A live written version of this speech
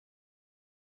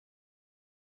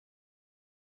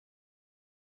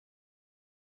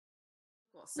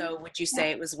So would you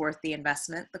say it was worth the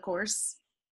investment, the course?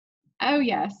 Oh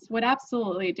yes, would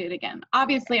absolutely do it again.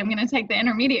 Obviously, I'm going to take the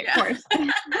intermediate course.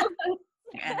 And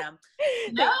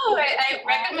no, I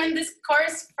recommend this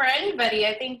course for anybody.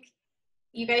 I think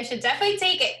you guys should definitely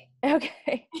take it.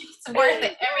 Okay. It's worth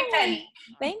it, every penny.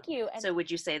 Thank you. So would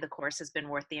you say the course has been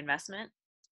worth the investment?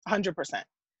 100%.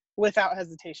 Without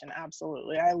hesitation,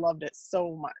 absolutely. I loved it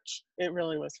so much. It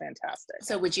really was fantastic.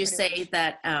 So would you say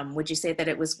that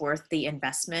it was worth the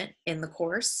investment in the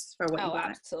course for what you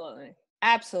got?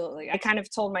 Absolutely. I kind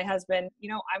of told my husband,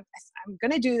 I'm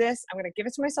going to do this. I'm going to give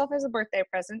it to myself as a birthday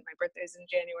present. My birthday is in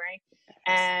January.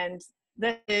 And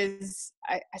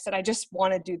I said, I just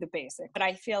want to do the basic, but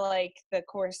I feel like the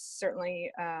course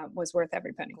certainly was worth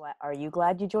every penny. Are you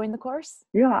glad you joined the course?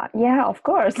 Yeah, of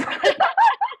course.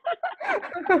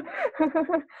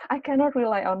 I cannot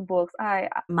rely on books.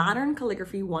 Modern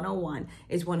Calligraphy 101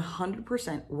 is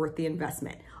 100% worth the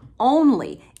investment.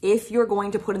 Only if you're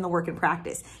going to put in the work and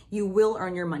practice. You will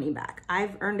earn your money back.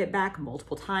 I've earned it back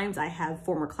multiple times. I have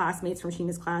former classmates from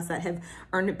Sheena's class that have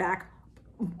earned it back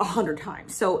 100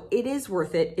 times. So it is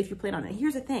worth it if you plan on it.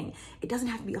 Here's the thing. It doesn't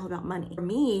have to be all about money. For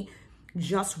me,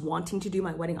 just wanting to do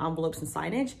my wedding envelopes and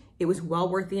signage, it was well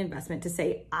worth the investment to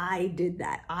say, I did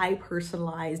that. I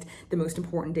personalized the most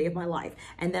important day of my life.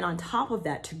 And then on top of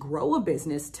that, to grow a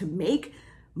business, to make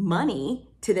money,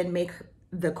 to then make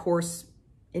the course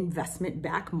investment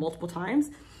back multiple times,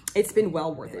 it's been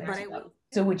well worth it.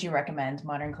 So would you recommend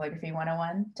Modern Calligraphy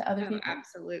 101 to other people?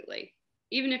 Absolutely.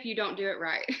 Even if you don't do it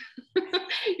right.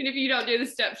 Even if you don't do the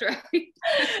steps right.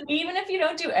 Even if you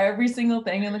don't do every single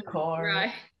thing in the course.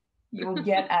 Right. You'll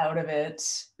get out of it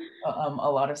a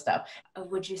lot of stuff.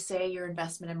 Would you say your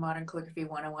investment in Modern Calligraphy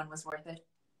 101 was worth it?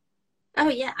 Oh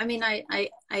yeah, I mean, I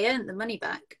earned the money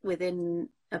back within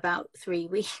about 3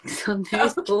 weeks on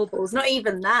those baubles. Not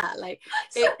even that,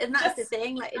 and that's the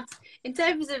thing. Like, it's in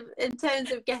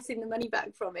terms of getting the money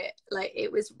back from it, like it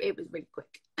was really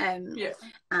quick. And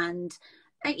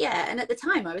at the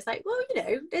time I was like, well,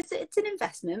 it's an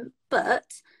investment, but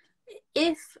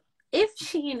if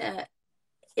Sheena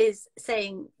is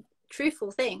saying truthful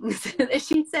things that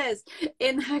she says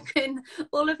in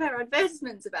all of her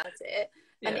advertisements about it,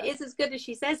 and it is as good as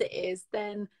she says it is,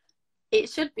 then it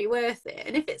should be worth it.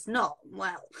 And if it's not,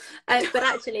 well, but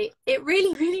actually it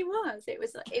really, really was. It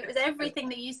was everything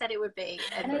that you said it would be,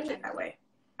 and that way.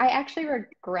 I actually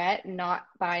regret not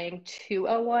buying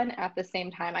 201 at the same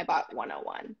time I bought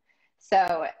 101.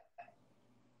 So,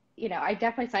 I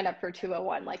definitely signed up for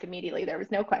 201 like immediately. There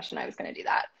was no question I was going to do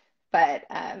that. But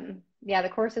the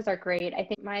courses are great. I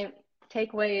think my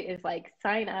takeaway is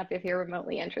sign up if you're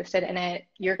remotely interested in it.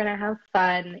 You're going to have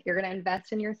fun. You're going to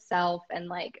invest in yourself, and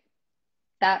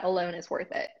that alone is worth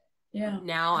it. Yeah.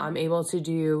 Now I'm able to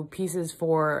do pieces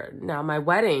for my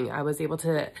wedding. I was able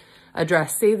to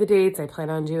address save the dates. I plan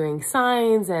on doing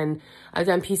signs, and I've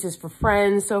done pieces for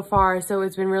friends so far. So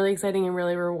it's been really exciting and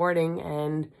really rewarding,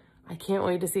 and I can't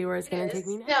wait to see where it's going to take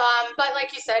me next. But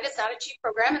like you said, it's not a cheap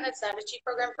program, and it's not a cheap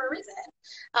program for a reason.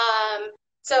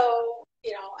 So,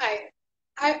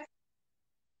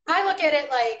 I look at it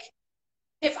like,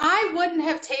 if I wouldn't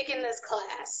have taken this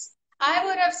class, I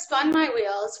would have spun my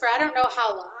wheels for I don't know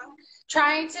how long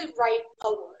trying to write a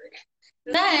word.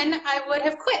 Then I would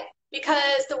have quit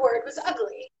because the word was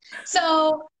ugly.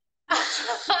 So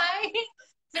I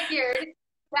figured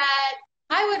that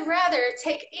I would rather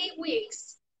take 8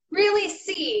 weeks, really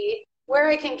see where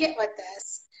I can get with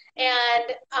this,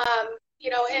 and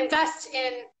invest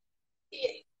in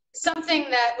something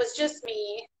that was just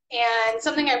me and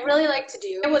something I really like to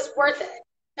do. It was worth it.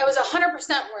 It was 100%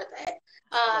 worth it.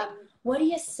 What do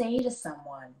you say to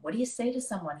someone? What do you say to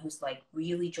someone who's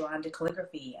really drawn to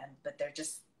calligraphy, but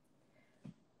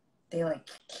they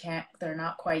can't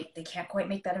quite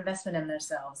make that investment in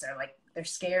themselves? They're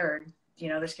scared.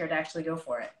 They're scared to actually go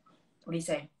for it. What do you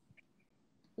say?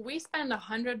 We spend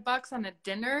 $100 on a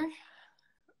dinner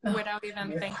without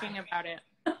even thinking about it.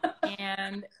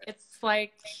 And it's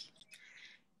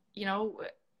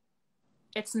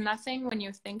it's nothing when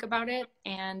you think about it.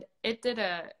 And it did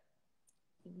a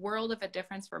world of a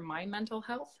difference for my mental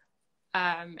health.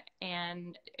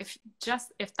 And if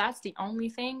that's the only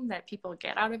thing that people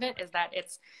get out of it, is that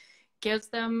it gives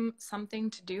them something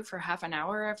to do for half an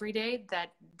hour every day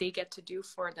that they get to do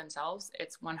for themselves,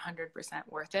 it's 100%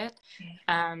 worth it.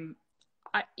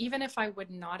 Even if I would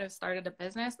not have started a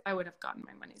business, I would have gotten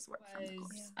my money's worth from the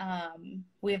course.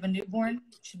 We have a newborn.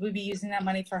 Should we be using that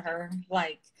money for her?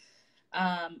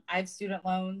 I have student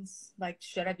loans.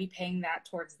 Should I be paying that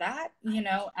towards that?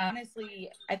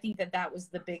 Honestly, I think that was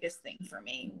the biggest thing for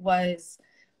me, was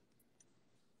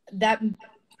that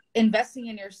investing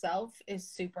in yourself is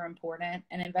super important,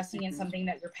 and investing in something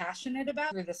that you're passionate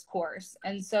about through this course.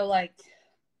 And so like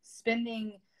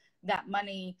spending that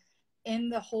money in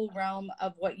the whole realm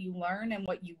of what you learn and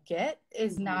what you get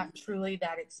is not truly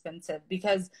that expensive.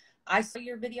 Because I saw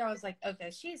your video, I was like, okay,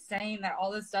 she's saying that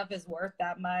all this stuff is worth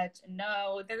that much.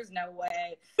 No, there's no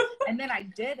way. And then I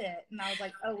did it and I was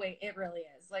like, oh wait, it really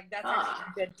is. Like that's actually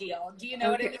a good deal. Do you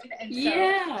know what I mean? And so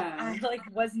I like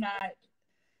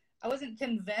I wasn't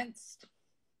convinced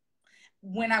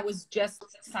when I was just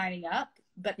signing up,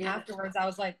 but afterwards I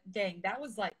was like, dang, that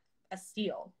was like a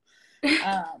steal.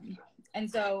 And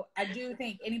so I do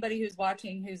think anybody who's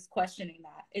watching, who's questioning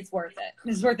that, it's worth it.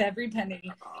 It's worth every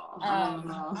penny. I'm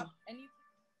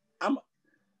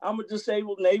a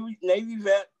disabled Navy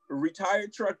vet, a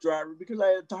retired truck driver, because I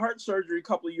had heart surgery a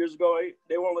couple of years ago.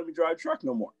 They won't let me drive truck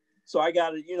no more. So I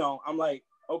got to, I'm like,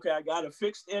 okay, I got a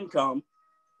fixed income.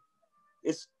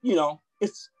 It's,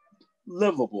 it's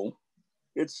livable.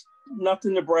 It's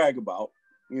nothing to brag about,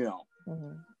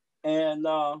 And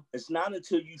it's not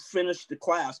until you finish the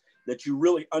class that you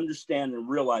really understand and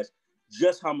realize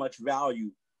just how much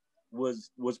value was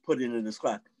put into this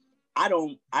class. I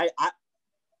don't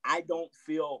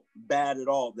feel bad at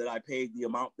all that I paid the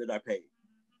amount that I paid.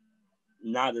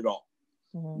 Not at all.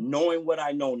 Knowing what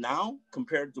I know now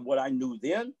compared to what I knew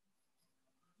then,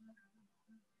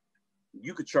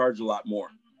 you could charge a lot more.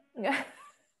 Yeah.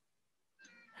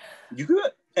 You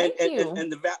could. Thank you.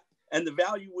 And the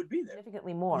value would be there.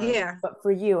 Significantly more. Yeah. But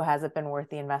for you, has it been worth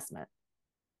the investment?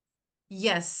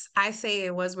 Yes, I say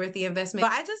it was worth the investment.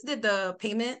 But I just did the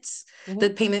payments, the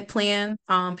payment plan,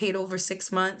 paid over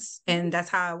 6 months, and that's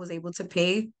how I was able to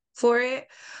pay for it.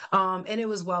 And it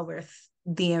was well worth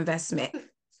the investment.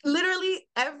 Literally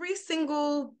every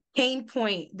single pain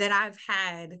point that I've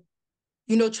had,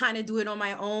 trying to do it on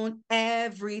my own,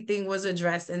 everything was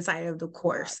addressed inside of the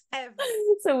course.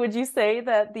 So would you say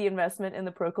that the investment in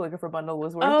the Pro Calligrapher bundle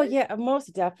was worth it? Oh yeah,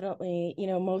 most definitely.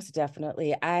 Most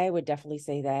definitely. I would definitely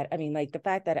say that. I mean, like the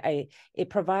fact that it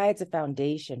provides a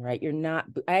foundation, right?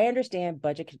 I understand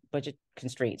budget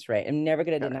constraints, right? I'm never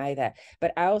going to deny that.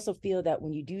 But I also feel that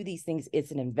when you do these things,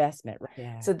 it's an investment, right?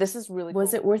 Yeah. So this is really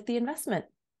Was it worth the investment?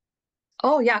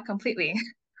 Oh yeah, completely.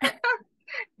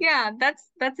 Yeah,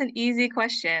 that's an easy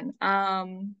question.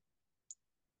 No,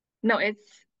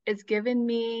 it's given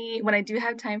me, when I do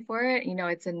have time for it,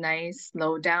 it's a nice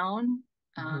slow down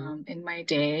in my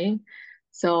day.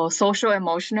 So social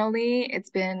emotionally, it's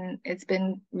been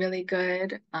really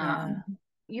good.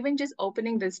 Even just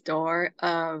opening this door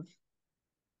of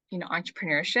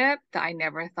entrepreneurship that I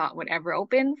never thought would ever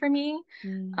open for me.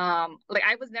 Like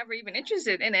I was never even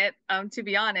interested in it, to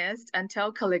be honest,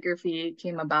 until calligraphy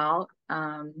came about.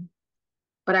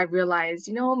 But I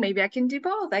realized, maybe I can do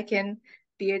both. I can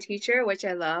be a teacher, which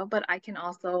I love, but I can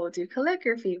also do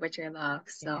calligraphy, which I love.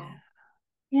 So,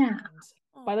 yeah.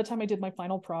 By the time I did my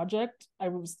final project, I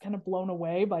was kind of blown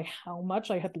away by how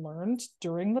much I had learned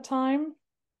during the time.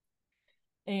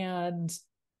 And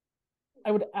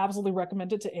I would absolutely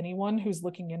recommend it to anyone who's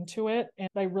looking into it. And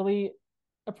I really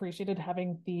appreciated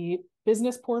having the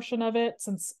business portion of it,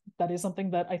 since that is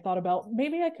something that I thought about.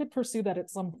 Maybe I could pursue that at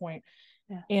some point.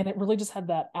 Yeah. And it really just had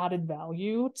that added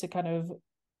value to kind of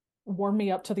warm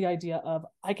me up to the idea of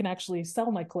I can actually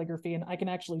sell my calligraphy and I can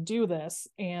actually do this.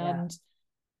 And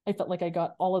I felt like I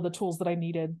got all of the tools that I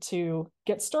needed to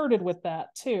get started with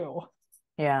that too.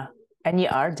 Yeah. And you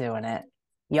are doing it.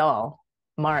 Y'all,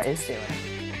 Mara is doing it.